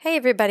Hey,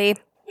 everybody.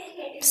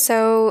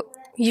 So,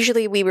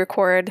 usually we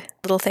record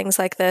little things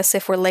like this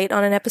if we're late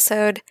on an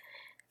episode.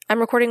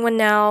 I'm recording one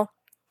now.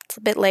 It's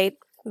a bit late,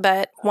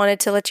 but wanted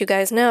to let you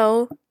guys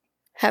know,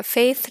 have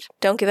faith,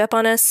 don't give up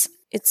on us.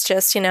 It's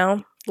just,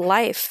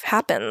 life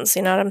happens,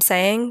 you know what I'm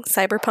saying?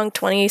 Cyberpunk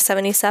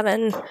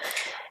 2077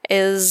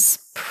 is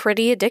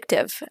pretty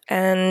addictive,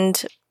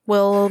 and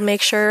we'll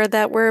make sure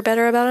that we're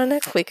better about it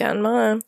next weekend.